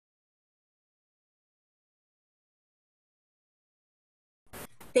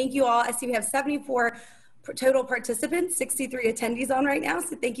Thank you all. I see we have 74 total participants, 63 attendees on right now.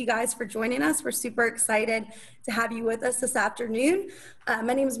 So thank you guys for joining us. We're super excited to have you with us this afternoon.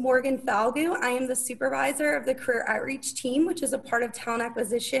 My name is Morgan Falgu. I am the supervisor of the Career Outreach Team, which is a part of talent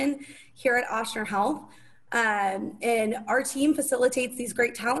acquisition here at Ochsner Health. And our team facilitates these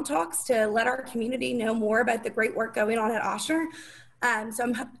great talent talks to let our community know more about the great work going on at Ochsner. So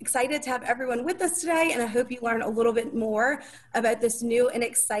I'm excited to have everyone with us today, and I hope you learn a little bit more about this new and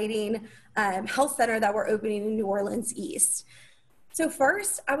exciting health center that we're opening in New Orleans East. So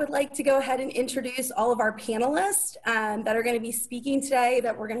first, I would like to go ahead and introduce all of our panelists that are going to be speaking today,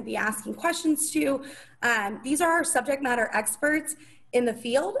 that we're going to be asking questions to. These are our subject matter experts in the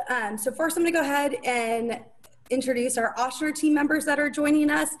field. So first, I'm going to go ahead and introduce our Ochsner team members that are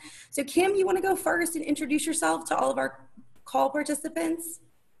joining us. So Kim, you want to go first and introduce yourself to all of our call participants?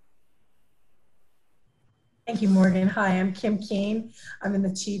 Thank you, Morgan. Hi, I'm Kim Keene. I'm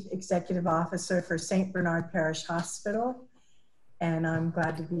the Chief Executive Officer for St. Bernard Parish Hospital, and I'm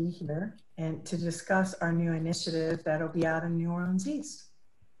glad to be here and to discuss our new initiative that'll be out in New Orleans East.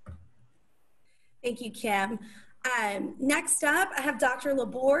 Thank you, Kim. Next up, I have Dr.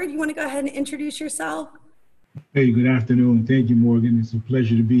 Laborde. You want to go ahead and introduce yourself? Hey, good afternoon. Thank you, Morgan. It's a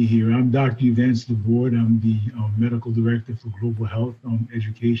pleasure to be here. I'm Dr. Evance Laborde. I'm the Medical Director for Global Health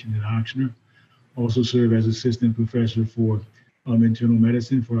Education at Ochsner. Also serve as Assistant Professor for Internal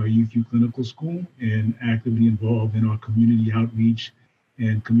Medicine for our UQ Clinical School and actively involved in our community outreach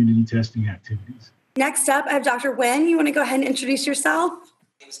and community testing activities. Next up, I have Dr. Nguyen. You want to go ahead and introduce yourself? My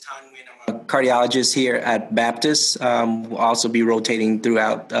name is Tan Nguyen. I'm a cardiologist here at Baptist. We'll also be rotating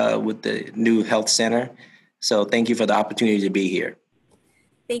throughout with the new health center. So thank you for the opportunity to be here.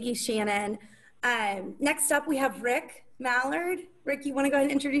 Thank you, Shannon. Next up, we have Rick Mallard. Rick, you want to go ahead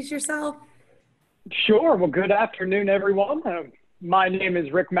and introduce yourself? Sure. Well, good afternoon, everyone. My name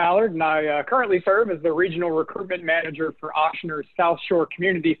is Rick Mallard, and I currently serve as the Regional Recruitment Manager for Ochsner's South Shore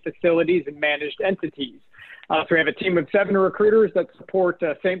Community Facilities and Managed Entities. So we have a team of 7 recruiters that support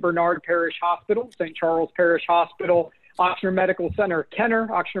St. Bernard Parish Hospital, St. Charles Parish Hospital, Ochsner Medical Center Kenner,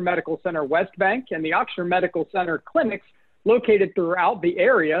 Ochsner Medical Center West Bank, and the Ochsner Medical Center clinics located throughout the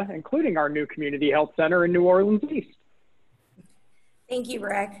area, including our new community health center in New Orleans East. Thank you,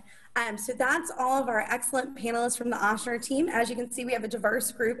 Rick. So that's all of our excellent panelists from the Ochsner team. As you can see, we have a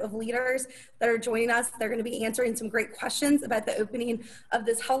diverse group of leaders that are joining us. They're going to be answering some great questions about the opening of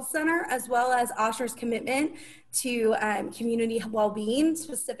this health center, as well as Ochsner's commitment to community well-being,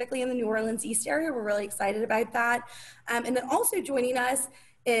 specifically in the New Orleans East area. We're really excited about that. And then also joining us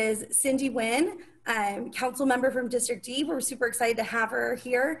is Cindy Nguyen, council member from District D. We're super excited to have her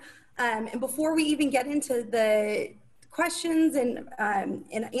here. And before we even get into the questions and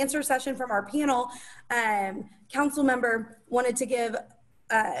an answer session from our panel, council member wanted to give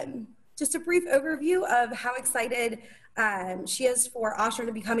just a brief overview of how excited she is for Ochsner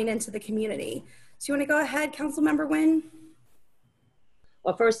to be coming into the community. So you want to go ahead, council member Nguyen?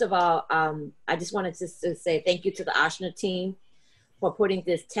 Well, first of all, I just wanted to say thank you to the Ochsner team for putting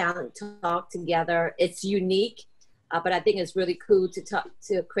this talent talk together. It's unique, but I think it's really cool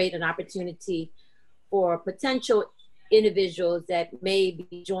to create an opportunity for potential individuals that may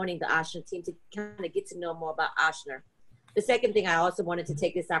be joining the Ochsner team to kind of get to know more about Ochsner. The second thing, I also wanted to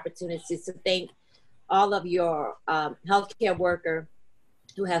take this opportunity to thank all of your healthcare workers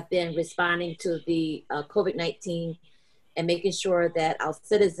who have been responding to the COVID-19 and making sure that our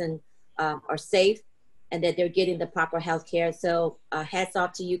citizens are safe and that they're getting the proper health care. So hats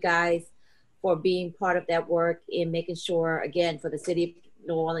off to you guys for being part of that work in making sure, again, for the city of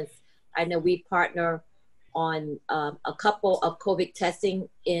New Orleans. I know we partner on a couple of COVID testing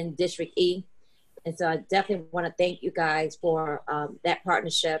in District E. And so I definitely want to thank you guys for that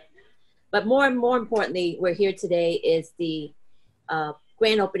partnership. But more and more importantly, we're here today is the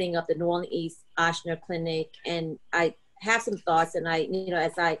grand opening of the New Orleans East Ochsner Clinic. And I have some thoughts, and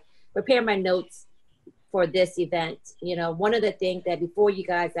as I prepare my notes for this event, one of the things that before you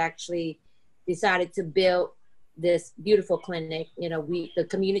guys actually decided to build this beautiful clinic, the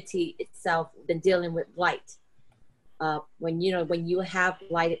community itself been dealing with blight. When you have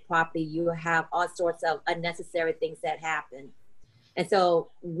blighted property, you have all sorts of unnecessary things that happen. And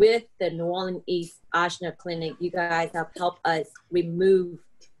so with the New Orleans East Ochsner Clinic, you guys have helped us remove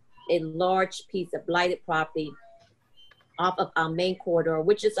a large piece of blighted property off of our main corridor,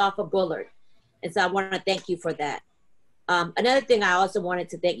 which is off of Bullard. And so I want to thank you for that. Another thing I also wanted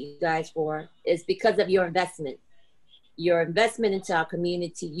to thank you guys for is because of your investment into our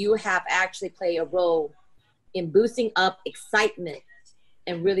community. You have actually played a role in boosting up excitement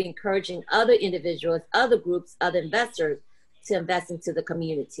and really encouraging other individuals, other groups, other investors to invest into the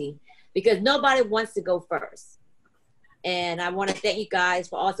community, because nobody wants to go first. And I want to thank you guys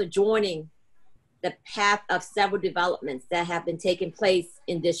for also joining the path of several developments that have been taking place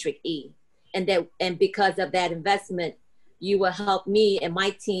in District E. And because of that investment, you will help me and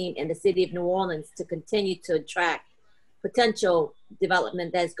my team in the city of New Orleans to continue to attract potential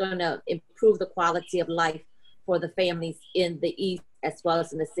development that's going to improve the quality of life for the families in the East as well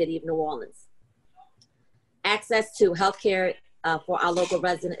as in the city of New Orleans. Access to healthcare for our local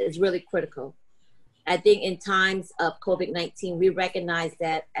residents is really critical. I think in times of COVID-19, we recognize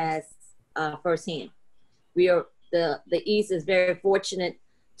that as firsthand. The East is very fortunate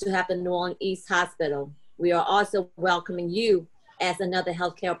to have the New Orleans East Hospital. We are also welcoming you as another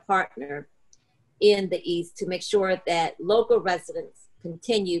healthcare partner in the East to make sure that local residents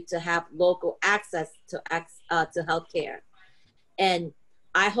continue to have local access to healthcare. And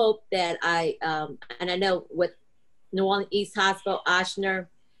I hope that and I know with New Orleans East Hospital, Ochsner,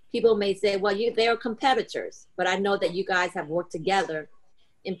 people may say, well, they are competitors, but I know that you guys have worked together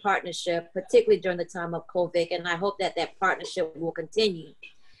in partnership, particularly during the time of COVID. And I hope that that partnership will continue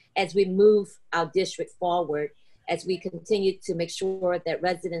as we move our district forward, as we continue to make sure that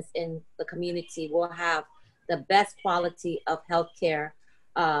residents in the community will have the best quality of healthcare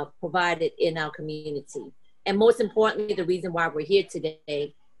provided in our community. And most importantly, the reason why we're here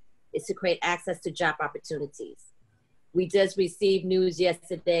today is to create access to job opportunities. We just received news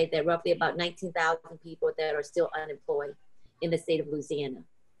yesterday that roughly about 19,000 people that are still unemployed in the state of Louisiana.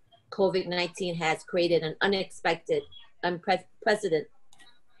 COVID-19 has created an unexpected, unprecedented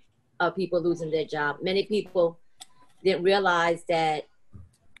of people losing their job. Many people didn't realize that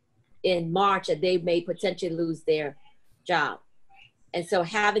in March that they may potentially lose their job. And so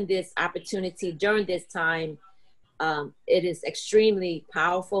having this opportunity during this time, it is extremely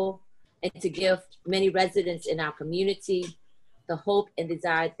powerful, and to give many residents in our community the hope and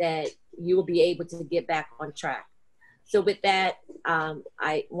desire that you will be able to get back on track. So with that,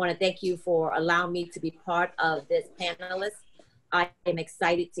 I want to thank you for allowing me to be part of this panelist. I am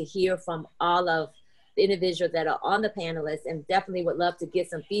excited to hear from all of the individuals that are on the panelists, and definitely would love to get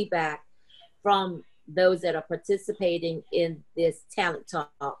some feedback from those that are participating in this talent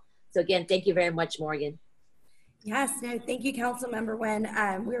talk. So again, thank you very much, Morgan. Yes, no, thank you, Councilmember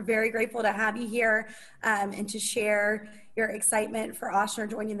Nguyen. We're very grateful to have you here and to share your excitement for Ochsner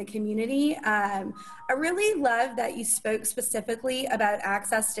joining the community. I really love that you spoke specifically about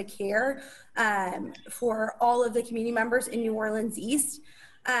access to care for all of the community members in New Orleans East.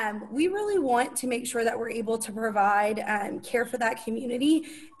 We really want to make sure that we're able to provide care for that community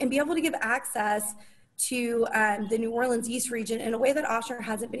and be able to give access to the New Orleans East region in a way that Ochsner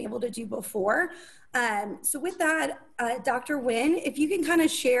hasn't been able to do before. So with that, Dr. Nguyen, if you can kind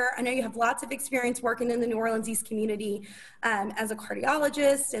of share, I know you have lots of experience working in the New Orleans East community as a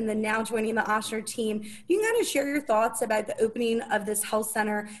cardiologist and then now joining the Ochsner team. You can kind of share your thoughts about the opening of this health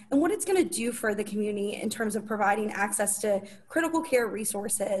center and what it's going to do for the community in terms of providing access to critical care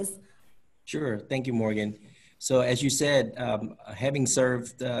resources. Sure. Thank you, Morgan. So as you said, having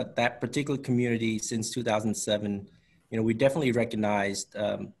served that particular community since 2007, we definitely recognized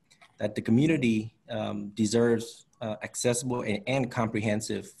that the community deserves accessible and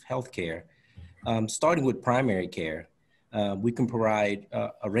comprehensive health care, starting with primary care. We can provide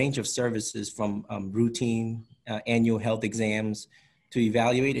a range of services from routine annual health exams to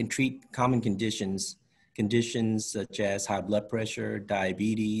evaluate and treat common conditions such as high blood pressure,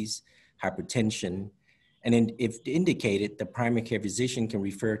 diabetes, hypertension. And then if indicated, the primary care physician can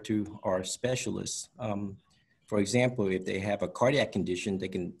refer to our specialists. For example, if they have a cardiac condition, they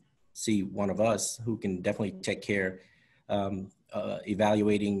can see one of us who can definitely take care,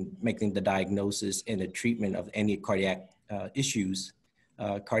 evaluating, making the diagnosis and the treatment of any cardiac issues.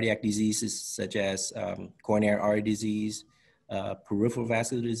 Cardiac diseases such as coronary artery disease, peripheral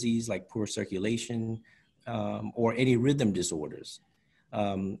vascular disease like poor circulation, or any rhythm disorders.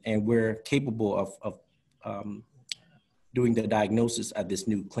 And we're capable of doing the diagnosis at this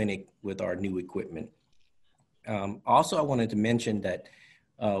new clinic with our new equipment. Also, I wanted to mention that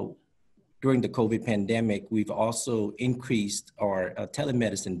during the COVID pandemic, we've also increased our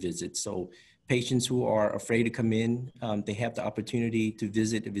telemedicine visits. So patients who are afraid to come in, they have the opportunity to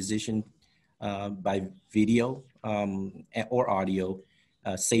visit a physician by video or audio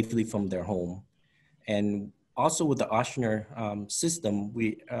safely from their home. And also with the Ochsner system,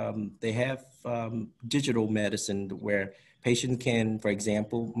 they have digital medicine where patients can, for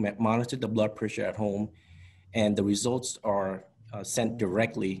example, monitor the blood pressure at home, and the results are sent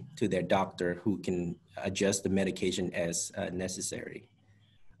directly to their doctor, who can adjust the medication as necessary.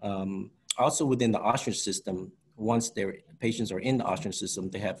 Also within the Ochsner system, once patients are in the Ochsner system,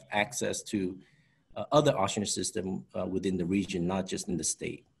 they have access to other Ochsner system within the region, not just in the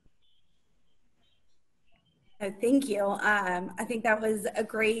state. Thank you. I think that was a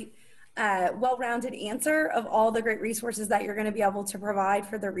great, well-rounded answer of all the great resources that you're going to be able to provide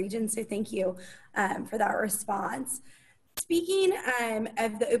for the region. So thank you for that response. Speaking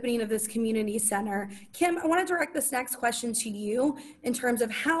of the opening of this community center, Kim, I want to direct this next question to you in terms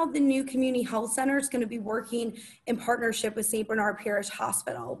of how the new community health center is going to be working in partnership with St. Bernard Parish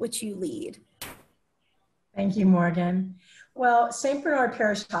Hospital, which you lead. Thank you, Morgan. Well, St. Bernard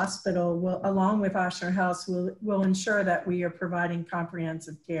Parish Hospital, will, along with Ochsner Health, will ensure that we are providing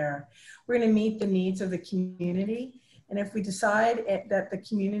comprehensive care. We're going to meet the needs of the community. And if we decide that the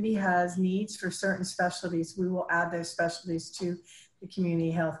community has needs for certain specialties, we will add those specialties to the community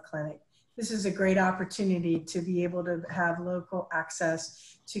health clinic. This is a great opportunity to be able to have local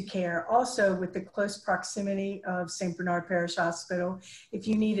access to care. Also, with the close proximity of St. Bernard Parish Hospital, if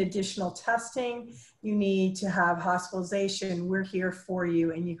you need additional testing, you need to have hospitalization, we're here for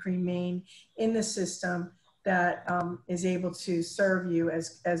you, and you can remain in the system that is able to serve you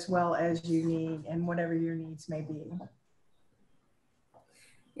as well as you need and whatever your needs may be.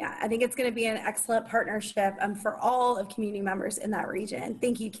 Yeah, I think it's going to be an excellent partnership for all of community members in that region.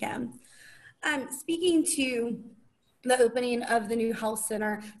 Thank you, Kim. Speaking to the opening of the new health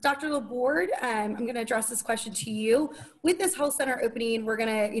center, Dr. Laborde, I'm going to address this question to you. With this health center opening, we're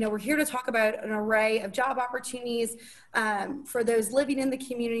going to, we're here to talk about an array of job opportunities for those living in the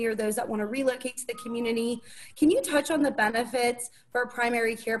community or those that want to relocate to the community. Can you touch on the benefits for a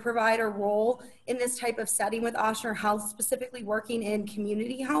primary care provider role in this type of setting with Ochsner Health, specifically working in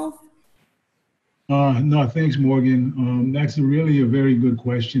community health? No, thanks, Morgan. That's really a very good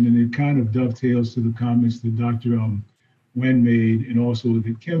question, and it kind of dovetails to the comments that Dr. Wen made and also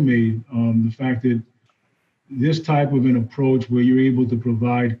that Kim made. The fact that this type of an approach where you're able to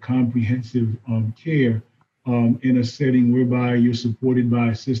provide comprehensive care in a setting whereby you're supported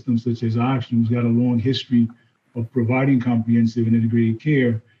by a system such as Ochsner, who's got a long history of providing comprehensive and integrated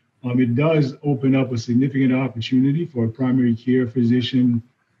care, it does open up a significant opportunity for a primary care physician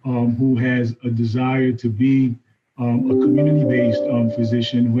who has a desire to be a community-based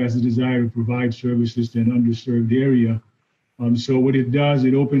physician who has a desire to provide services to an underserved area. So what it does,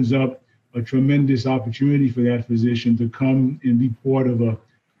 it opens up a tremendous opportunity for that physician to come and be part of a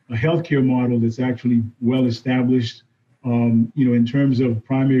healthcare model that's actually well established. In terms of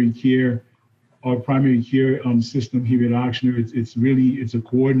primary care, our primary care system here at Ochsner, it's a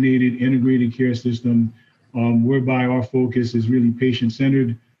coordinated, integrated care system whereby our focus is really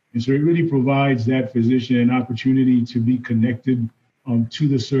patient-centered. And so it really provides that physician an opportunity to be connected to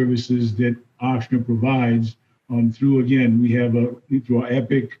the services that Ochsner provides through, again, we have through our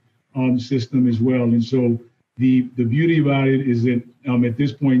Epic system as well. And so the beauty about it is that at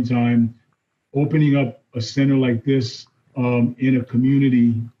this point in time, opening up a center like this in a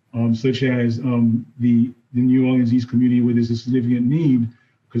community such as the New Orleans East community where there's a significant need,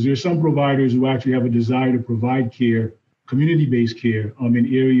 because there are some providers who actually have a desire to provide care, community-based care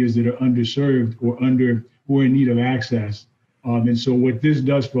in areas that are underserved or who are in need of access. And so what this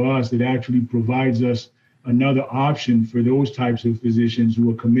does for us, it actually provides us another option for those types of physicians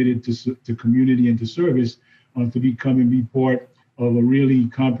who are committed to community and to service to become and be part of a really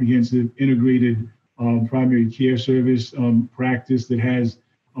comprehensive, integrated primary care service practice that has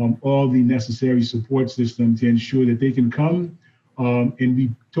all the necessary support system to ensure that they can come and be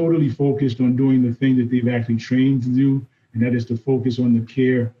totally focused on doing the thing that they've actually trained to do, and that is to focus on the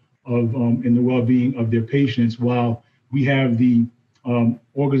care of and the well-being of their patients, while we have the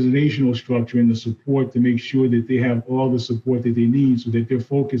organizational structure and the support to make sure that they have all the support that they need so that their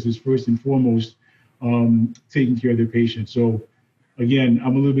focus is first and foremost taking care of their patients. So again,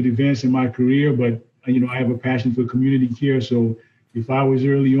 I'm a little bit advanced in my career, but I have a passion for community care. So if I was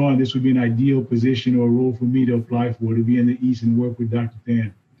early on, this would be an ideal position or role for me to apply for, to be in the East and work with Dr.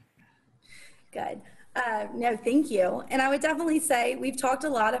 Tan. Good. No, thank you. And I would definitely say we've talked a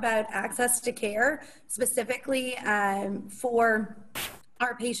lot about access to care, specifically for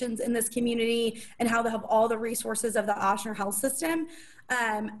our patients in this community and how they have all the resources of the Ochsner Health System.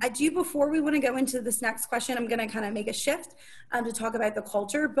 Before we want to go into this next question, I'm going to kind of make a shift to talk about the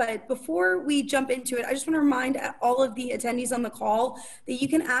culture. But before we jump into it, I just want to remind all of the attendees on the call that you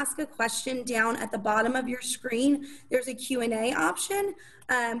can ask a question down at the bottom of your screen. There's a Q&A option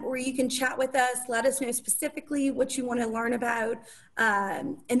where you can chat with us, let us know specifically what you want to learn about,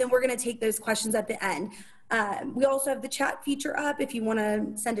 and then we're going to take those questions at the end. We also have the chat feature up if you want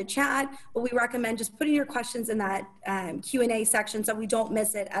to send a chat, but we recommend just putting your questions in that Q&A section so we don't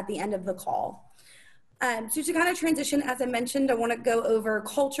miss it at the end of the call. So to kind of transition, as I mentioned, I want to go over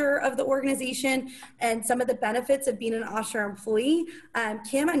culture of the organization and some of the benefits of being an Ochsner employee.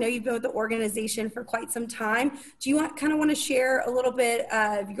 Kim, I know you've been with the organization for quite some time. Do you kind of want to share a little bit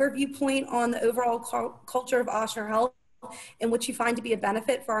of your viewpoint on the overall culture of Ochsner Health and what you find to be a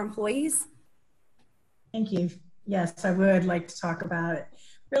benefit for our employees? Thank you. Yes, I would like to talk about it.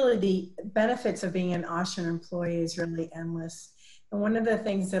 Really, the benefits of being an Ochsner employee is really endless. And one of the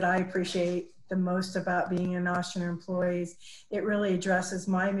things that I appreciate the most about being an Ochsner employee is it really addresses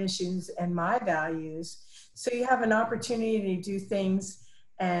my missions and my values. So you have an opportunity to do things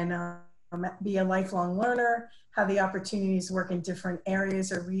and be a lifelong learner, have the opportunities to work in different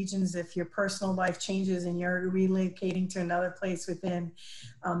areas or regions. If your personal life changes and you're relocating to another place within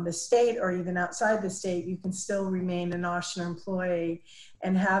the state or even outside the state, you can still remain an Ochsner employee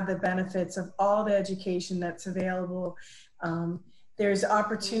and have the benefits of all the education that's available. There's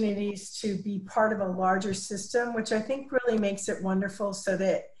opportunities to be part of a larger system, which I think really makes it wonderful, so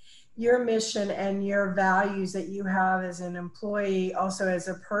that your mission and your values that you have as an employee, also as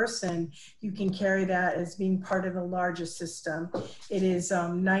a person, you can carry that as being part of the larger system. It is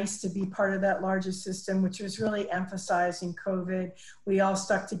nice to be part of that larger system, which was really emphasized in COVID. We all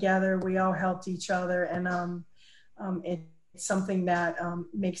stuck together, we all helped each other, and it's something that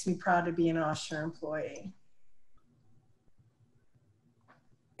makes me proud to be an Ochsner employee.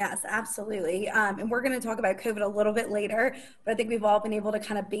 Yes, absolutely. And we're going to talk about COVID a little bit later, but I think we've all been able to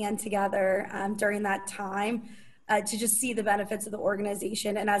kind of band together during that time to just see the benefits of the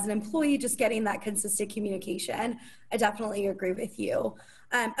organization. And as an employee, just getting that consistent communication. I definitely agree with you.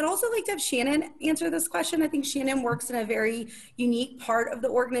 I'd also like to have Shannon answer this question. I think Shannon works in a very unique part of the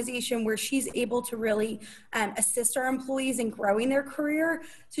organization where she's able to really assist our employees in growing their career.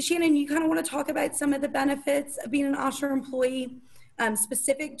 So Shannon, you kind of want to talk about some of the benefits of being an Ochsner employee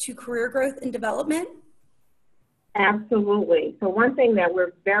specific to career growth and development? Absolutely. So one thing that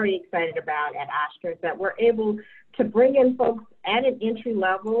we're very excited about at Ochsner is that we're able to bring in folks at an entry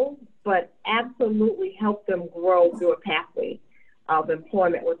level, but absolutely help them grow through a pathway of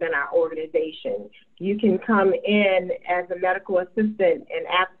employment within our organization. You can come in as a medical assistant and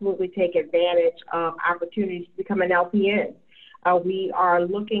absolutely take advantage of opportunities to become an LPN. We are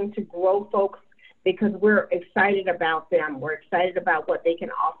looking to grow folks because we're excited about them. We're excited about what they can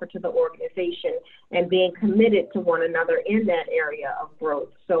offer to the organization and being committed to one another in that area of growth.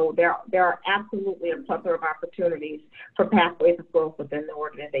 So there are absolutely a plethora of opportunities for pathways of growth within the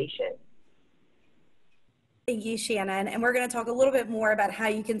organization. Thank you, Shannon. And we're going to talk a little bit more about how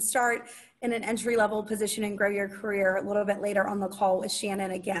you can start in an entry-level position and grow your career a little bit later on the call with Shannon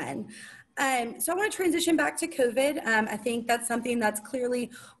again. So I want to transition back to COVID. I think that's something that's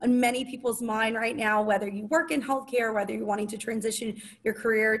clearly on many people's mind right now, whether you work in healthcare, whether you're wanting to transition your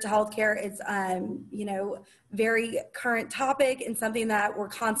career to healthcare. It's, very current topic and something that we're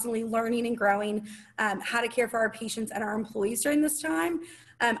constantly learning and growing, how to care for our patients and our employees during this time.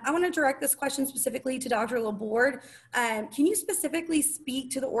 I want to direct this question specifically to Dr. Laborde. Can you specifically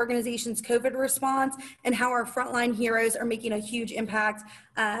speak to the organization's COVID response and how our frontline heroes are making a huge impact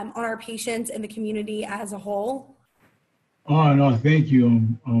on our patients and the community as a whole? Oh, no, thank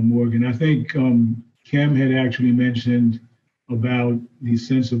you, Morgan. I think Kim had actually mentioned about the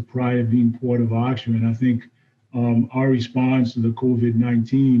sense of pride of being part of Ochsner, and I think our response to the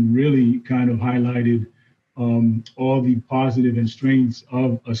COVID-19 really kind of highlighted all the positive and strengths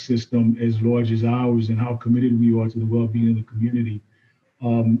of a system as large as ours and how committed we are to the well-being of the community.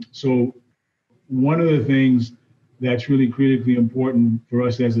 So one of the things that's really critically important for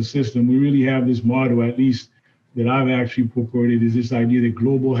us as a system, we really have this motto, at least that I've actually purported, is this idea that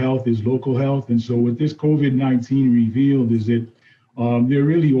global health is local health. And so what this COVID-19 revealed is that there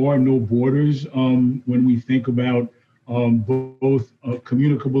really are no borders when we think about both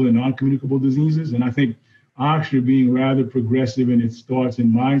communicable and non-communicable diseases. And I think Ochsner, being rather progressive in its thoughts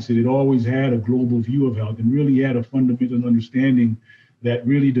and mindset, it always had a global view of health and really had a fundamental understanding that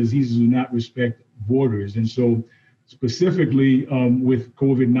really diseases do not respect borders. And so specifically with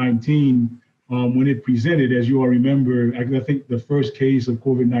COVID-19, when it presented, as you all remember, I think the first case of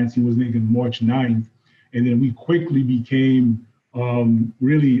COVID-19 was named March 9th, and then we quickly became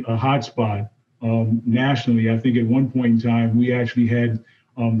really a hotspot nationally. I think at one point in time, we actually had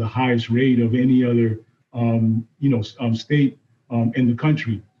the highest rate of any other state in the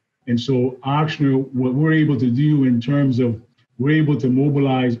country. And so Ochsner, what we're able to do in terms of, we're able to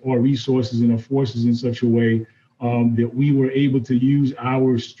mobilize our resources and our forces in such a way that we were able to use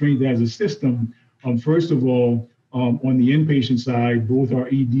our strength as a system. First of all, on the inpatient side, both our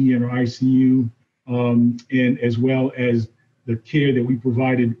ED and our ICU, and as well as the care that we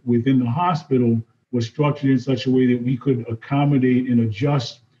provided within the hospital, was structured in such a way that we could accommodate and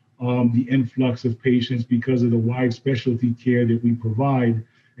adjust the influx of patients because of the wide specialty care that we provide.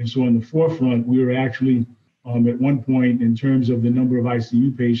 And so on the forefront, we were actually at one point, in terms of the number of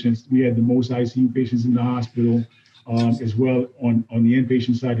ICU patients, we had the most ICU patients in the hospital, as well on the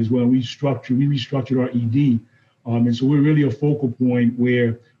inpatient side as well. We restructured our ED. And so we're really a focal point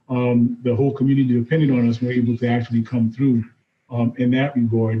where the whole community depended on us. We're able to actually come through in that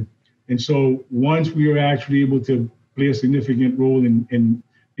regard. And so once we were actually able to play a significant role in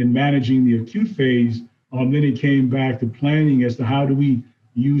managing the acute phase, then it came back to planning as to how do we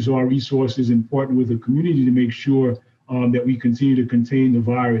use our resources and partner with the community to make sure that we continue to contain the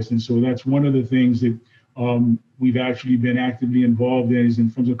virus. And so that's one of the things that we've actually been actively involved in, is in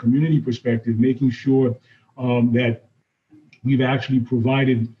from a community perspective, making sure that we've actually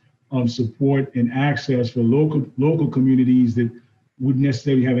provided support and access for local communities that wouldn't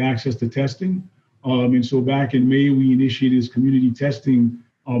necessarily have access to testing. And so back in May, we initiated this community testing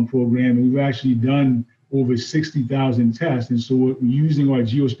program, and we've actually done over 60,000 tests. And so we're using our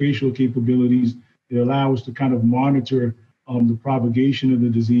geospatial capabilities that allow us to kind of monitor the propagation of the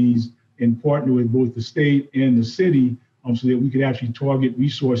disease and partner with both the state and the city so that we could actually target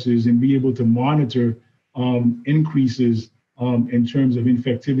resources and be able to monitor increases in terms of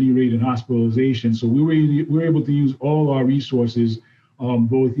infectivity rate and hospitalization. So we were able to use all our resources,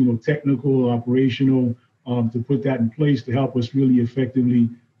 both technical, operational, to put that in place to help us really effectively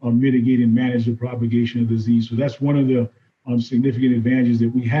mitigate and manage the propagation of disease. So that's one of the significant advantages that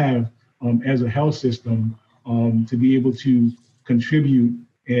we have as a health system, to be able to contribute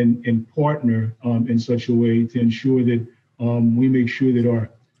and partner in such a way to ensure that we make sure that our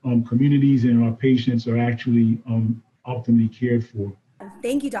communities and our patients are actually optimally cared for.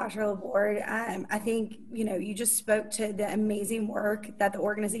 Thank you, Dr. Laborde. I think, you just spoke to the amazing work that the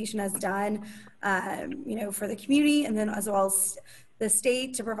organization has done, for the community, and then as well as the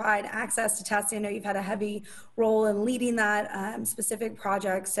state to provide access to testing. I know you've had a heavy role in leading that specific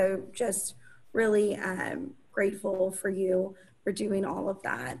project. So just really grateful for you for doing all of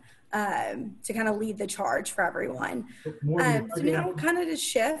that to kind of lead the charge for everyone. So now kind of to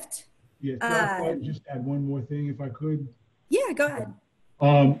shift. Yeah, I'll just add one more thing if I could. Yeah, go ahead.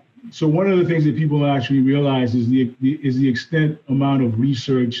 So one of the things that people actually realize is the extent amount of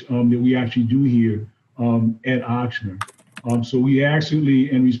research that we actually do here at Ochsner. So we actually,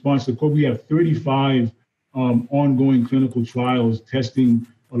 in response to COVID, we have 35 ongoing clinical trials testing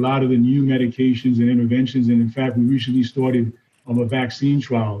a lot of the new medications and interventions. And in fact, we recently started a vaccine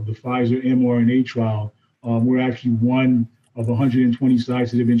trial, the Pfizer mRNA trial. We're actually one of 120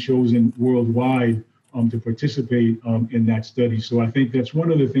 sites that have been chosen worldwide to participate in that study. So I think that's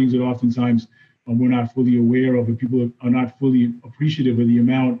one of the things that oftentimes we're not fully aware of, and people are not fully appreciative of the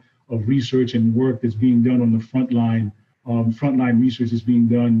amount of research and work that's being done on the front line. Frontline research is being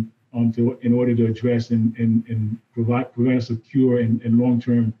done in order to address and provide us a cure and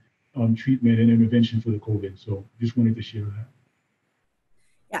long-term treatment and intervention for the COVID. So just wanted to share that.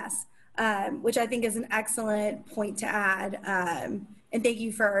 Yes, which I think is an excellent point to add. And thank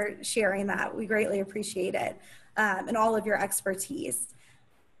you for sharing that. We greatly appreciate it and all of your expertise.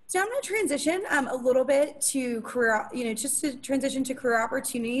 So I'm going to transition a little bit to career, just to transition to career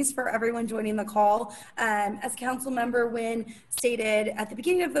opportunities for everyone joining the call. As Councilmember Nguyen stated at the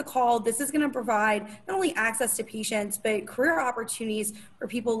beginning of the call, this is going to provide not only access to patients, but career opportunities for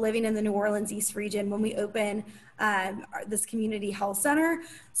people living in the New Orleans East region when we open this community health center.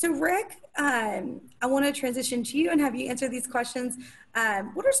 So Rick, I want to transition to you and have you answer these questions.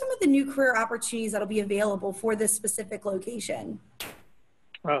 What are some of the new career opportunities that'll be available for this specific location?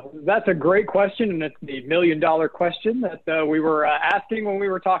 Well, that's a great question, and it's the $1 million question that we were asking when we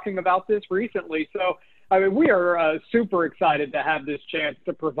were talking about this recently. So, I mean, we are super excited to have this chance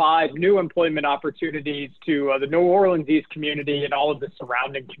to provide new employment opportunities to the New Orleans East community and all of the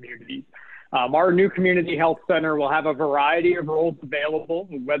surrounding communities. Our new community health center will have a variety of roles available,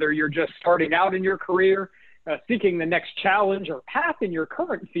 whether you're just starting out in your career, seeking the next challenge or path in your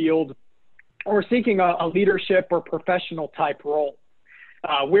current field, or seeking a leadership or professional type role.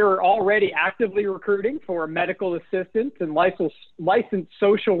 We're already actively recruiting for medical assistants and licensed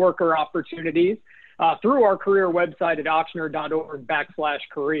social worker opportunities through our career website at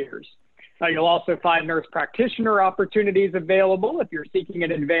ochsner.org/careers. You'll also find nurse practitioner opportunities available if you're seeking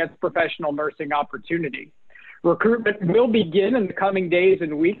an advanced professional nursing opportunity. Recruitment will begin in the coming days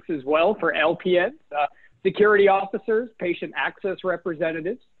and weeks as well for LPNs, security officers, patient access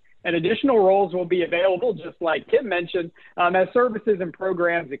representatives, and additional roles will be available, just like Kim mentioned, as services and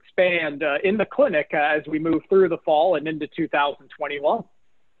programs expand in the clinic as we move through the fall and into 2021.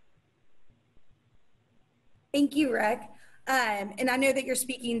 Thank you, Rick. And I know that you're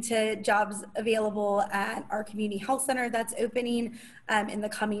speaking to jobs available at our community health center that's opening in the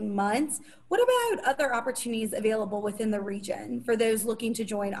coming months. What about other opportunities available within the region for those looking to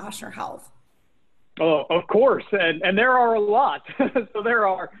join Ochsner Health? Oh, of course, and there are a lot. So there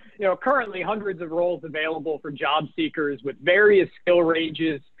are, currently hundreds of roles available for job seekers with various skill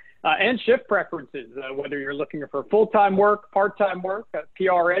ranges and shift preferences, whether you're looking for full-time work, part-time work,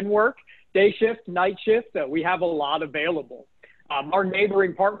 PRN work, day shift, night shift. We have a lot available. Our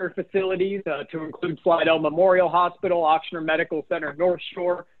neighboring partner facilities, to include Slidell Memorial Hospital, Ochsner Medical Center North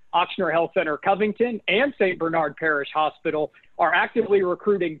Shore, Ochsner Health Center Covington, and St. Bernard Parish Hospital, are actively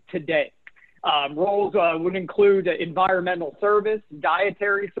recruiting today. Roles would include environmental service,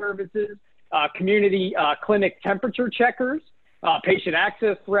 dietary services, community clinic temperature checkers, patient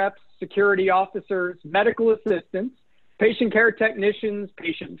access reps, security officers, medical assistants, patient care technicians,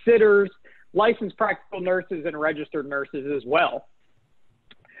 patient sitters, licensed practical nurses, and registered nurses as well.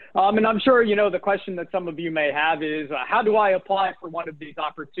 And I'm sure, the question that some of you may have is, how do I apply for one of these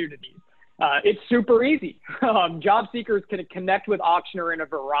opportunities? It's super easy. Job seekers can connect with Ochsner in a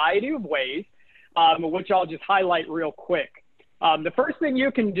variety of ways, which I'll just highlight real quick. The first thing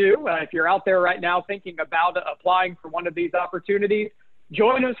you can do, if you're out there right now thinking about applying for one of these opportunities,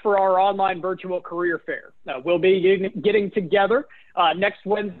 join us for our online virtual career fair. We'll be getting together next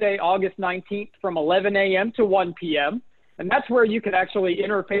Wednesday, August 19th from 11 a.m. to 1 p.m. And that's where you can actually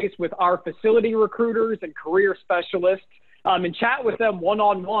interface with our facility recruiters and career specialists and chat with them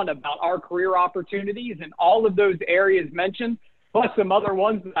one-on-one about our career opportunities and all of those areas mentioned, plus some other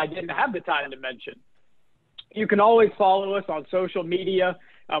ones that I didn't have the time to mention. You can always follow us on social media.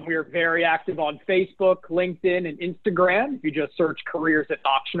 We are very active on Facebook, LinkedIn, and Instagram. If you just search careers at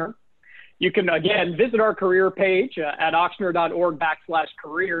Ochsner. You can, again, visit our career page at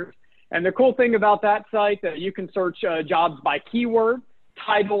ochsner.org/careers. And the cool thing about that site, you can search jobs by keyword,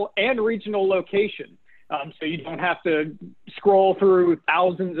 title, and regional location. So you don't have to scroll through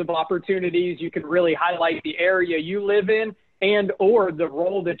thousands of opportunities. You can really highlight the area you live in and or the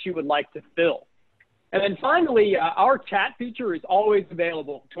role that you would like to fill. And then finally, our chat feature is always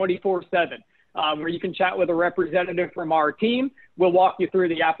available 24/7, where you can chat with a representative from our team. We'll walk you through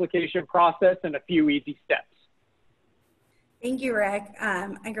the application process and a few easy steps. Thank you, Rick.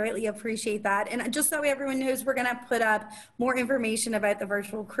 I greatly appreciate that. And just so everyone knows, we're going to put up more information about the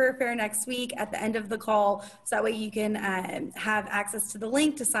virtual career fair next week at the end of the call. So that way you can have access to the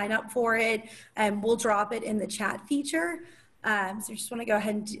link to sign up for it. And we'll drop it in the chat feature. So just want to go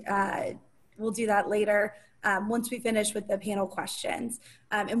ahead and we'll do that later once we finish with the panel questions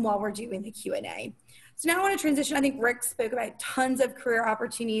and while we're doing the Q&A. So now I want to transition. I think Rick spoke about tons of career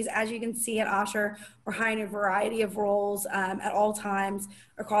opportunities. As you can see at Ochsner, we're hiring a variety of roles at all times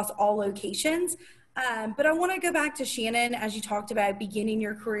across all locations. But I want to go back to Shannon, as you talked about beginning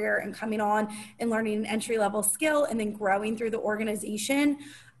your career and coming on and learning an entry-level skill and then growing through the organization.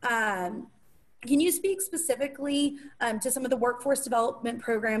 Can you speak specifically to some of the workforce development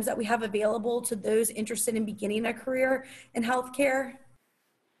programs that we have available to those interested in beginning a career in healthcare?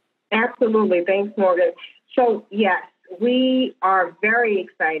 Absolutely. Thanks, Morgan. So, yes, we are very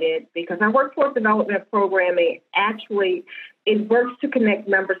excited because our workforce development programming actually, it works to connect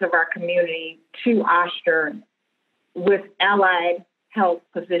members of our community to Ochsner with allied health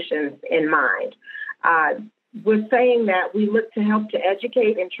positions in mind. We're saying that we look to help to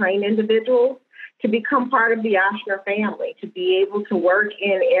educate and train individuals to become part of the Ochsner family, to be able to work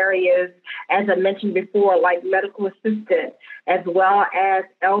in areas, as I mentioned before, like medical assistant, as well as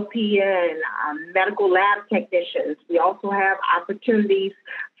LPN, medical lab technicians. We also have opportunities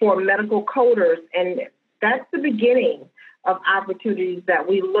for medical coders, and that's the beginning of opportunities that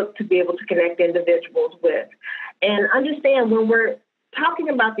we look to be able to connect individuals with. And understand, when we're talking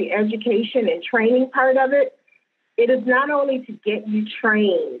about the education and training part of it, it is not only to get you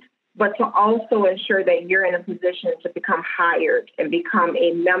trained, but to also ensure that you're in a position to become hired and become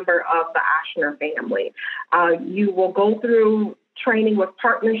a member of the Ochsner family. You will go through training with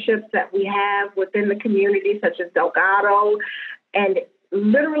partnerships that we have within the community, such as Delgado, and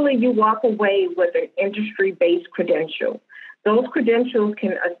literally you walk away with an industry-based credential. Those credentials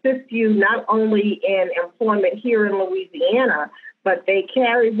can assist you not only in employment here in Louisiana, but they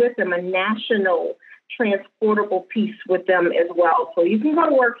carry with them a national transportable piece with them as well. So you can go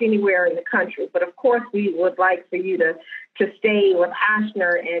to work anywhere in the country, but of course we would like for you to stay with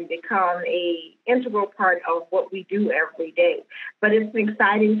Ochsner and become an integral part of what we do every day. But it's an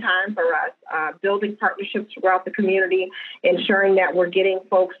exciting time for us, building partnerships throughout the community, ensuring that we're getting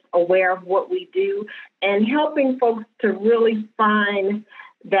folks aware of what we do, and helping folks to really find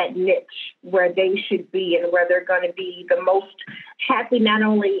that niche where they should be and where they're going to be the most happy, not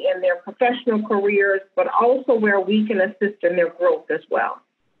only in their professional careers, but also where we can assist in their growth as well.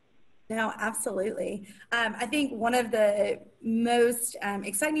 No, absolutely. I think one of the most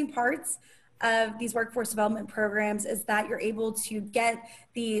exciting parts of these workforce development programs is that you're able to get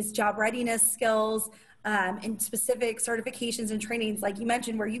these job readiness skills and specific certifications and trainings, like you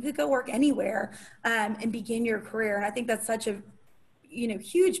mentioned, where you could go work anywhere and begin your career. And I think that's such a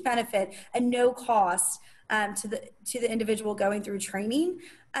huge benefit and no cost to the individual going through training.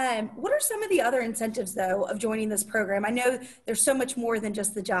 What are some of the other incentives, though, of joining this program? I know there's so much more than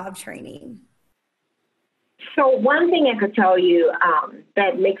just the job training. So one thing I could tell you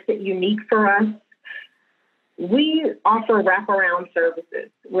that makes it unique for us, we offer wraparound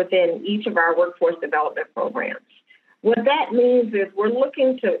services within each of our workforce development programs. What that means is we're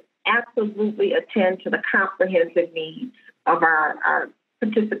looking to absolutely attend to the comprehensive needs of our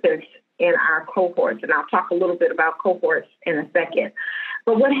participants in our cohorts, and I'll talk a little bit about cohorts in a second.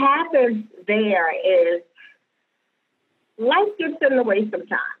 But what happens there is life gets in the way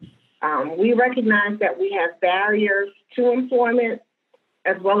sometimes. We recognize that we have barriers to employment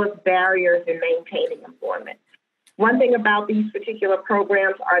as well as barriers in maintaining employment. One thing about these particular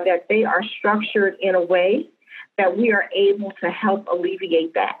programs are that they are structured in a way that we are able to help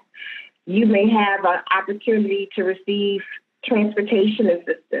alleviate that. You may have an opportunity to receive transportation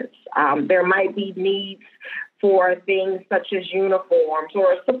assistance. There might be needs for things such as uniforms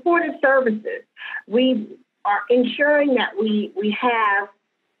or supportive services. We are ensuring that we have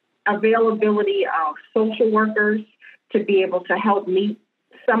availability of social workers to be able to help meet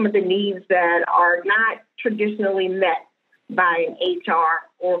some of the needs that are not traditionally met by an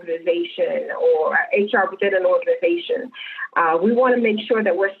HR organization or HR within an organization. We want to make sure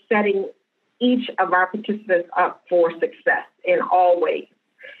that we're setting each of our participants up for success in all ways.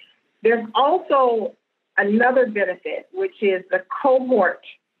 There's also another benefit, which is the cohort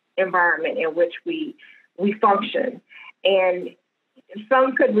environment in which we function. And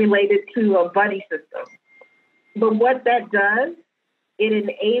some could relate it to a buddy system. But what that does, it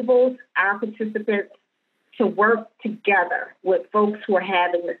enables our participants to work together with folks who are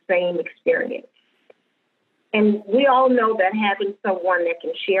having the same experience. And we all know that having someone that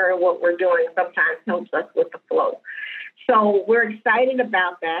can share what we're doing sometimes helps us with the flow. So we're excited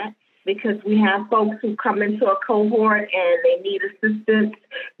about that because we have folks who come into a cohort and they need assistance.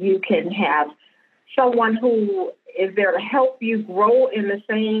 You can have someone who is there to help you grow in the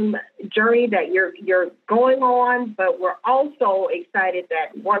same journey that you're going on, but we're also excited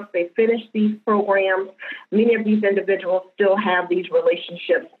that once they finish these programs, many of these individuals still have these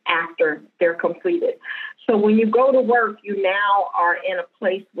relationships after they're completed. So when you go to work, you now are in a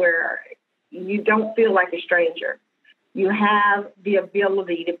place where you don't feel like a stranger. You have the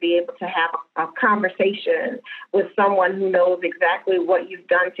ability to be able to have a conversation with someone who knows exactly what you've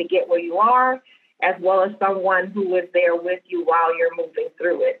done to get where you are, as well as someone who is there with you while you're moving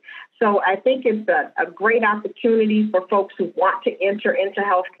through it. So I think it's a great opportunity for folks who want to enter into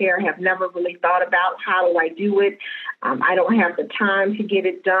healthcare, have never really thought about how do I do it. I don't have the time to get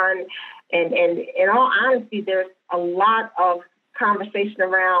it done. And in all honesty, there's a lot of conversation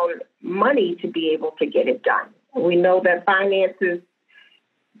around money to be able to get it done. We know that finances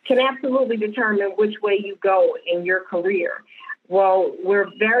can absolutely determine which way you go in your career. Well, we're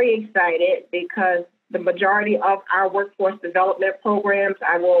very excited because the majority of our workforce development programs,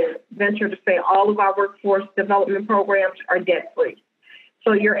 I will venture to say all of our workforce development programs are debt-free.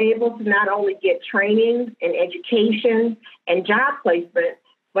 So you're able to not only get training and education and job placement,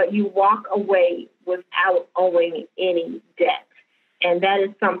 but you walk away without owing any debt. And that is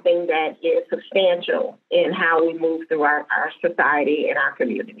something that is substantial in how we move through our society and our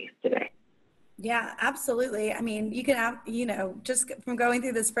communities today. Yeah, absolutely. I mean, you can have, just from going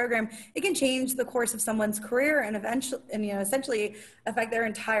through this program, it can change the course of someone's career and eventually, essentially affect their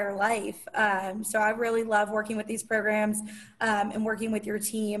entire life. So I really love working with these programs and working with your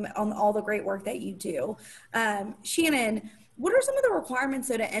team on all the great work that you do. Shannon, what are some of the requirements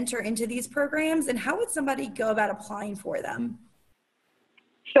to enter into these programs, and how would somebody go about applying for them?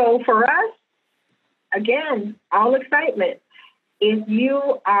 So for us, again, all excitement. If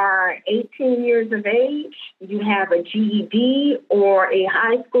you are 18 years of age, you have a GED or a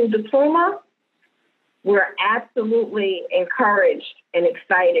high school diploma, we're absolutely encouraged and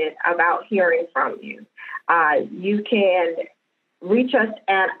excited about hearing from you. You can reach us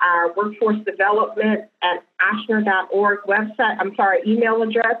at our workforce development at ochsner.org email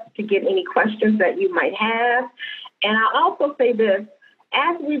address to get any questions that you might have. And I'll also say this,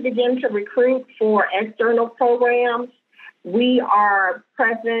 as we begin to recruit for external programs, We are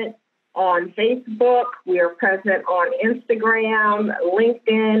present on Facebook, we are present on Instagram,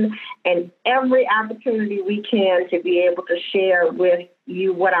 LinkedIn, and every opportunity we can to be able to share with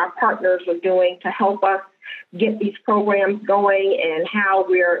you what our partners are doing to help us get these programs going and how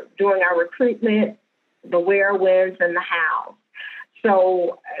we're doing our recruitment, the where, whens, and the how.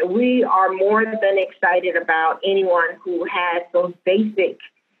 So we are more than excited about anyone who has those basic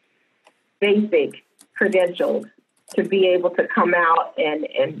credentials to be able to come out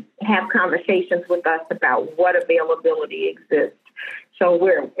and have conversations with us about what availability exists. So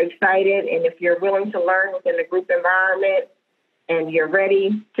we're excited, and if you're willing to learn within the group environment and you're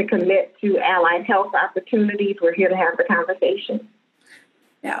ready to commit to allied health opportunities, we're here to have the conversation.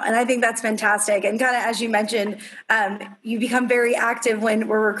 No, and I think that's fantastic. And kind of as you mentioned, you become very active when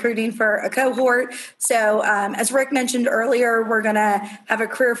we're recruiting for a cohort. So as Rick mentioned earlier, we're going to have a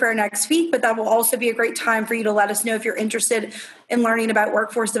career fair next week, but that will also be a great time for you to let us know if you're interested in learning about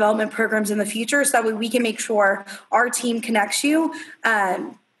workforce development programs in the future, so that way we can make sure our team connects you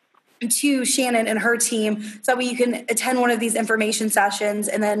to Shannon and her team, so that way you can attend one of these information sessions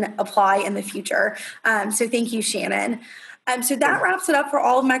and then apply in the future. So thank you, Shannon. So that wraps it up for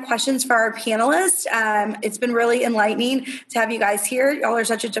all of my questions for our panelists. It's been really enlightening to have you guys here. Y'all are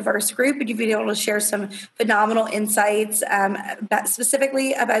such a diverse group, and you've been able to share some phenomenal insights,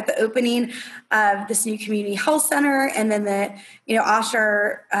 specifically about the opening of this new community health center, and then the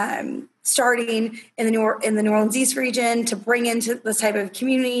Ochsner starting in the New Orleans East region to bring into this type of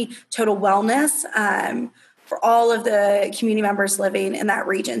community total wellness for all of the community members living in that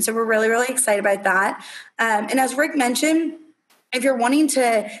region. So we're really, really excited about that. And as Rick mentioned, if you're wanting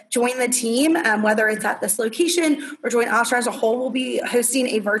to join the team, whether it's at this location or join Ochsner as a whole, we'll be hosting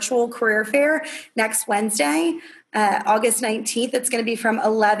a virtual career fair next Wednesday, August 19th. It's going to be from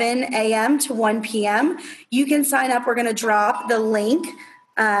 11 a.m. to 1 p.m. You can sign up. We're going to drop the link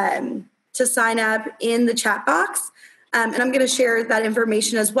to sign up in the chat box. And I'm going to share that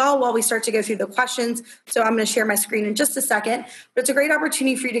information as well while we start to go through the questions. So I'm going to share my screen in just a second. But it's a great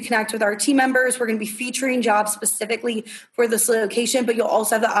opportunity for you to connect with our team members. We're going to be featuring jobs specifically for this location, but you'll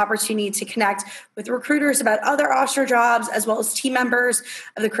also have the opportunity to connect with recruiters about other Ochsner jobs, as well as team members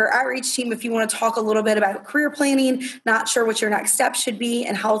of the career outreach team. If you want to talk a little bit about career planning, not sure what your next step should be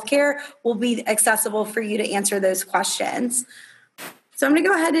in healthcare, will be accessible for you to answer those questions. So I'm going to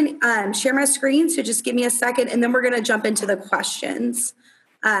go ahead and share my screen. So just give me a second, and then we're going to jump into the questions.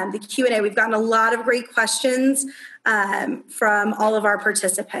 The Q&A, we've gotten a lot of great questions from all of our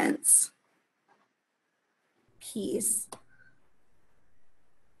participants. Peace.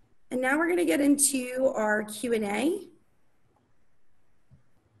 And now we're going to get into our Q&A.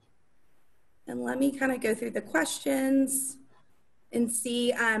 And let me kind of go through the questions and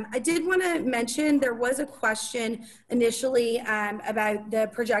see. I did want to mention there was a question initially about the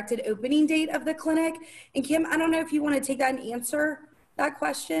projected opening date of the clinic. And Kim, I don't know if you want to take that and answer that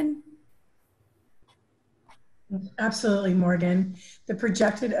question. Absolutely, Morgan. The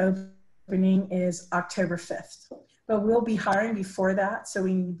projected opening is October 5th, but we'll be hiring before that, so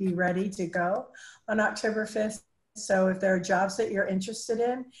we need to be ready to go on October 5th. So if there are jobs that you're interested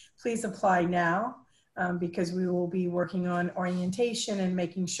in, please apply now. Because we will be working on orientation and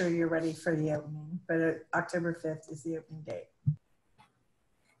making sure you're ready for the opening. But October 5th is the opening date.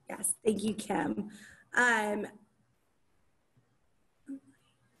 Yes, thank you, Kim. I'm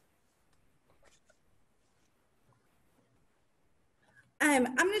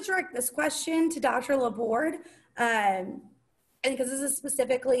going to direct this question to Dr. Laborde. And because this is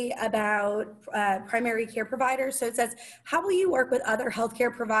specifically about primary care providers. So it says, how will you work with other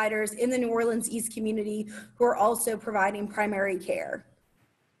healthcare providers in the New Orleans East community who are also providing primary care?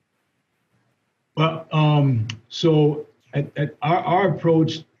 Well, so our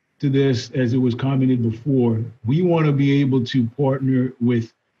approach to this, as it was commented before, we want to be able to partner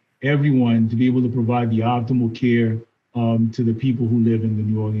with everyone to be able to provide the optimal care to the people who live in the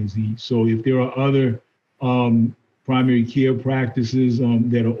New Orleans East. So if there are other primary care practices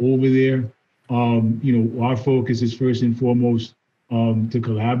that are over there, our focus is first and foremost to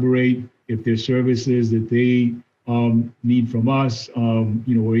collaborate. If there's services that they need from us,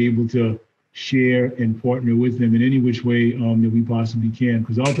 we're able to share and partner with them in any which way that we possibly can,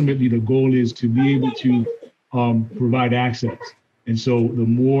 because ultimately the goal is to be able to provide access. And so the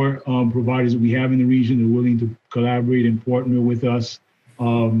more providers that we have in the region that are willing to collaborate and partner with us,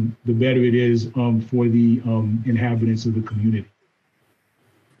 the better it is for the inhabitants of the community.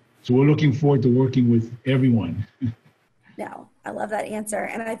 So we're looking forward to working with everyone. No, I love that answer.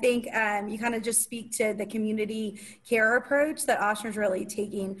 And I think you kind of just speak to the community care approach that Ochsner's really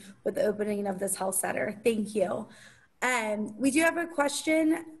taking with the opening of this health center. Thank you. We do have a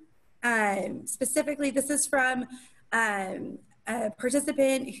question. Specifically, this is from a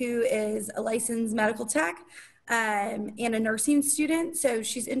participant who is a licensed medical tech and a nursing student. So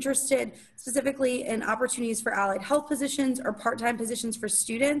she's interested specifically in opportunities for allied health positions or part-time positions for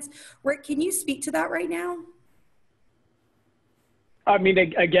students. Rick, can you speak to that right now? I mean,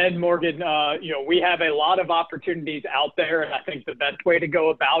 again, Morgan, we have a lot of opportunities out there, and I think the best way to go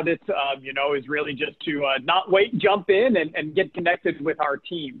about it, is really just to not wait, jump in and get connected with our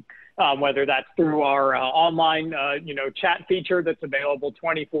team, whether that's through our online, chat feature that's available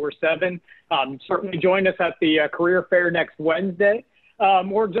 24/7. Certainly join us at the career fair next Wednesday,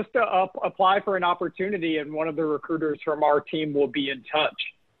 or just apply for an opportunity, and one of the recruiters from our team will be in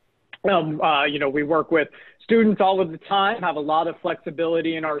touch. We work with students all of the time, have a lot of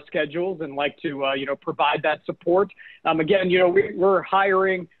flexibility in our schedules, and like to, provide that support. Again, we're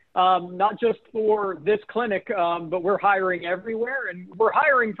hiring not just for this clinic, but we're hiring everywhere, and we're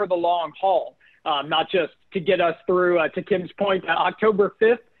hiring for the long haul, not just to get us through, to Kim's point, October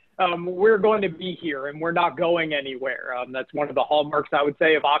 5th. We're going to be here and we're not going anywhere. That's one of the hallmarks, I would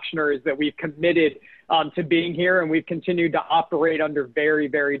say, of Ochsner, is that we've committed to being here, and we've continued to operate under very,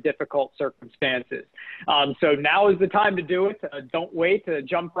 very difficult circumstances. So now is the time to do it. Don't wait, to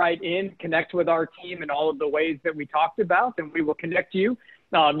jump right in, connect with our team in all of the ways that we talked about, and we will connect you,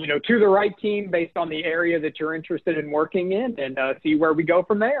 to the right team based on the area that you're interested in working in, and see where we go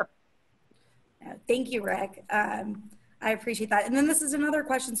from there. Thank you, Rick. I appreciate that. And then this is another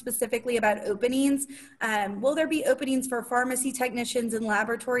question specifically about openings. Will there be openings for pharmacy technicians and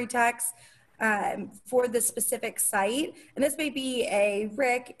laboratory techs for the specific site? And this may be a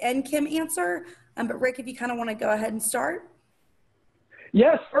Rick and Kim answer, but Rick, if you kind of want to go ahead and start.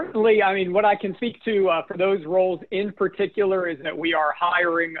 Yes, certainly. I mean, what I can speak to for those roles in particular is that we are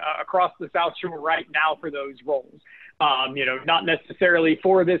hiring across the South Shore right now for those roles. Not necessarily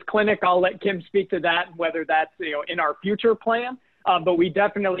for this clinic. I'll let Kim speak to that, whether that's, in our future plan. But we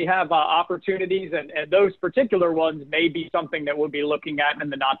definitely have opportunities, and those particular ones may be something that we'll be looking at in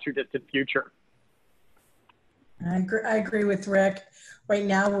the not too distant future. I agree with Rick. Right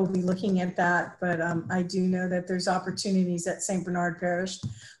now we'll be looking at that, but I do know that there's opportunities at St. Bernard Parish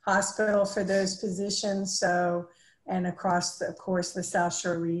Hospital for those positions. So, and across, of course, the South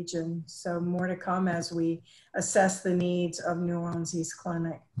Shore region. So more to come as we assess the needs of New Orleans East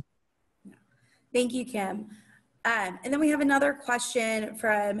Clinic. Thank you, Kim. And then we have another question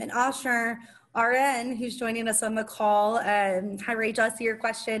from an Ochsner RN who's joining us on the call. Hi, Rachel, I see your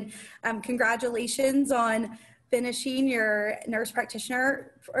question. Congratulations on finishing your nurse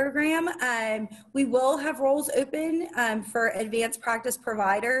practitioner program. We will have roles open for advanced practice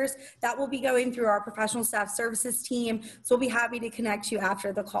providers. That will be going through our professional staff services team. So we'll be happy to connect you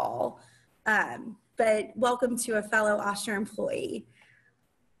after the call. But welcome to a fellow Ochsner employee.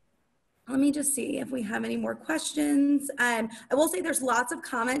 Let me just see if we have any more questions. I will say there's lots of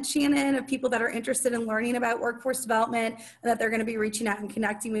comments, Shannon, of people that are interested in learning about workforce development and that they're going to be reaching out and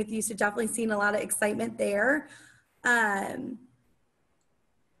connecting with you. So definitely seeing a lot of excitement there.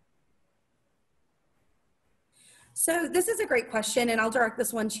 So this is a great question, and I'll direct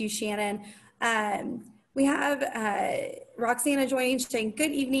this one to you, Shannon. We have Roxana joining, saying,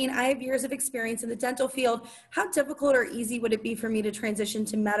 good evening. I have years of experience in the dental field. How difficult or easy would it be for me to transition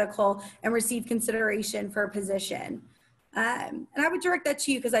to medical and receive consideration for a position? And I would direct that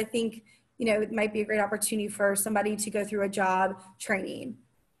to you because I think, it might be a great opportunity for somebody to go through a job training.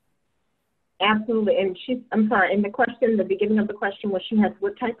 Absolutely. And I'm sorry, in the beginning of the question was she has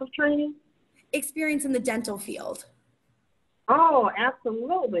what type of training? Experience in the dental field. Oh,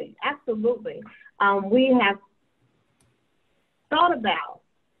 absolutely. Absolutely. We have thought about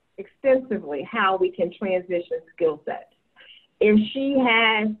extensively how we can transition skill sets. If she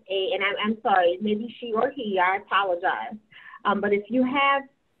has and I'm sorry, maybe she or he, I apologize, but if you have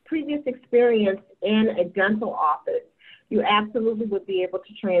previous experience in a dental office, you absolutely would be able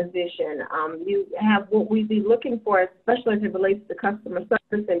to transition. You have what we'd be looking for, especially as it relates to customer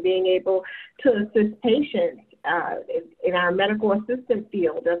service and being able to assist patients in our medical assistant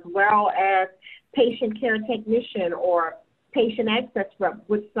field, as well as patient care technician or patient access rep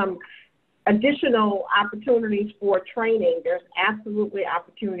with some additional opportunities for training. There's absolutely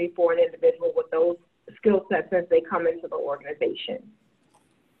opportunity for an individual with those skill sets as they come into the organization.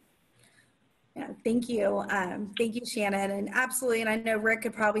 Yeah, thank you. Thank you, Shannon. And absolutely, and I know Rick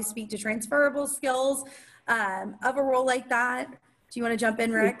could probably speak to transferable skills of a role like that. Do you want to jump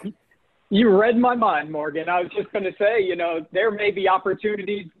in, Rick? You read my mind, Morgan. I was just going to say, you know, there may be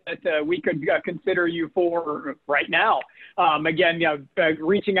opportunities that we could consider you for right now. Again, you know,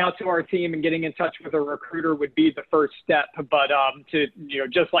 reaching out to our team and getting in touch with a recruiter would be the first step. But to, you know,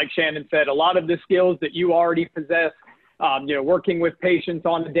 just like Shannon said, a lot of the skills that you already possess, you know, working with patients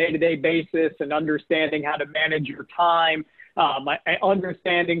on a day-to-day basis and understanding how to manage your time,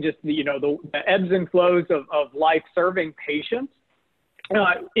 understanding just the, you know, the ebbs and flows of life serving patients.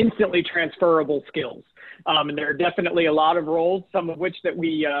 Instantly transferable skills. And there are definitely a lot of roles, some of which that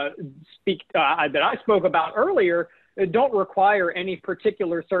we that I spoke about earlier, don't require any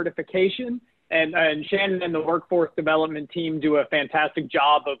particular certification. And Shannon and the workforce development team do a fantastic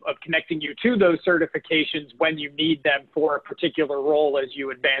job of connecting you to those certifications when you need them for a particular role as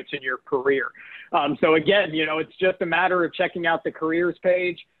you advance in your career. So again, you know, it's just a matter of checking out the careers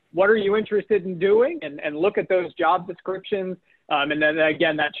page. What are you interested in doing? And look at those job descriptions. And then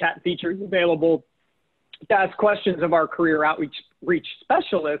again, that chat feature is available to ask questions of our career outreach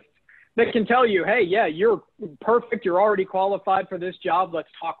specialists that can tell you, hey, yeah, you're perfect. You're already qualified for this job. Let's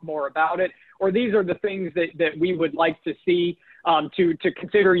talk more about it. Or these are the things that we would like to see to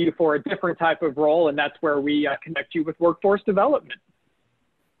consider you for a different type of role. And that's where we connect you with workforce development.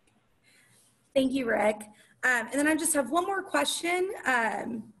 Thank you, Rick. And then I just have one more question. I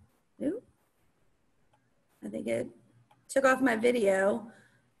think it took off my video.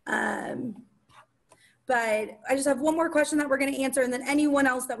 But I just have one more question that we're going to answer, and then anyone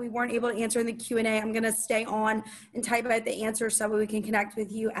else that we weren't able to answer in the Q&A, I'm going to stay on and type out the answer so we can connect with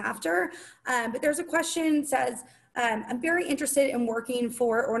you after. But there's a question that says, I'm very interested in working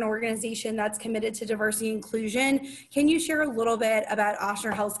for an organization that's committed to diversity and inclusion. Can you share a little bit about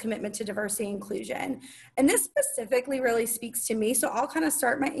Ochsner Health's commitment to diversity and inclusion? And this specifically really speaks to me, so I'll kind of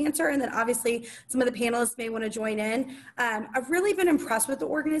start my answer, and then obviously some of the panelists may want to join in. I've really been impressed with the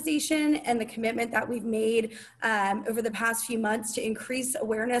organization and the commitment that we've made over the past few months to increase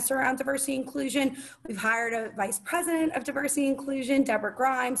awareness around diversity and inclusion. We've hired a vice president of diversity and inclusion, Deborah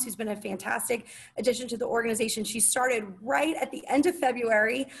Grimes, who's been a fantastic addition to the organization. She started right at the end of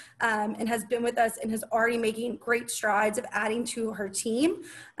February and has been with us and is already making great strides of adding to her team.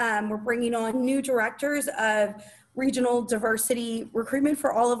 We're bringing on new directors of regional diversity recruitment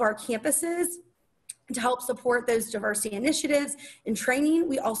for all of our campuses to help support those diversity initiatives and training.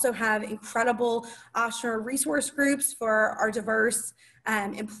 We also have incredible Ochsner resource groups for our diverse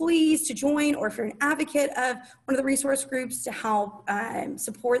employees to join, or if you're an advocate of one of the resource groups, to help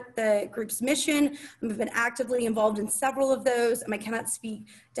support the group's mission. We've been actively involved in several of those, and I cannot speak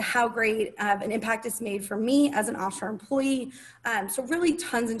to how great an impact it's made for me as an Ochsner employee. So really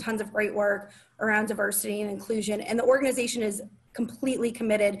tons and tons of great work around diversity and inclusion, and the organization is completely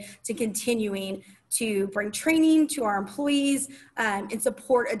committed to continuing to bring training to our employees and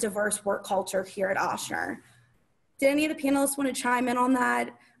support a diverse work culture here at Ochsner. Did any of the panelists want to chime in on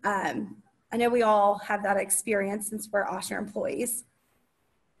that? I know we all have that experience since we're Ochsner employees.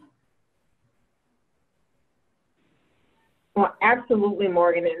 Well, absolutely,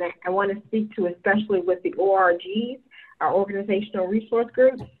 Morgan. And I want to speak to, especially with the ORGs, our organizational resource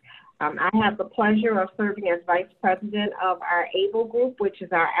groups. I have the pleasure of serving as vice president of our ABLE group, which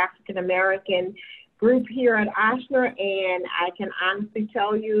is our African American group here at Ochsner. And I can honestly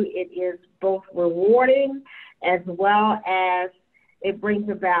tell you it is both rewarding as well as it brings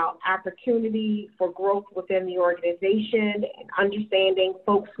about opportunity for growth within the organization and understanding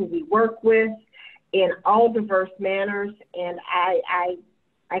folks who we work with in all diverse manners. And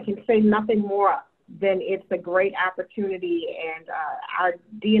I can say nothing more than it's a great opportunity, and our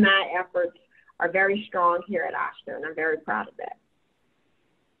D&I efforts are very strong here at Ochsner, and I'm very proud of that.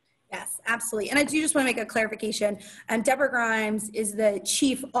 Yes, absolutely. And I do just want to make a clarification. Deborah Grimes is the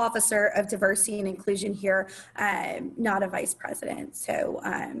Chief Officer of Diversity and Inclusion here, not a Vice President. So,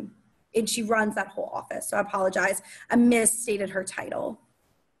 and she runs that whole office. So I apologize. I misstated her title.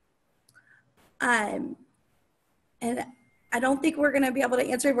 And I don't think we're going to be able to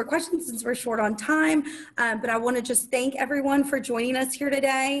answer any more questions since we're short on time, but I want to just thank everyone for joining us here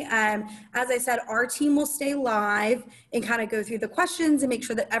today. As I said, our team will stay live and kind of go through the questions and make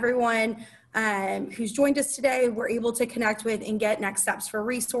sure that everyone who's joined us today we're able to connect with and get next steps for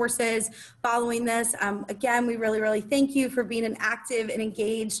resources following this. Again, we really thank you for being an active and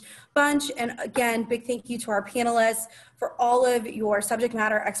engaged bunch. And again, big thank you to our panelists for all of your subject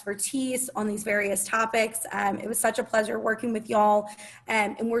matter expertise on these various topics. It was such a pleasure working with y'all.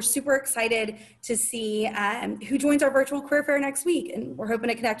 And we're super excited to see who joins our virtual career fair next week. And we're hoping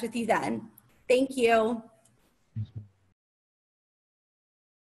to connect with you then. Thank you.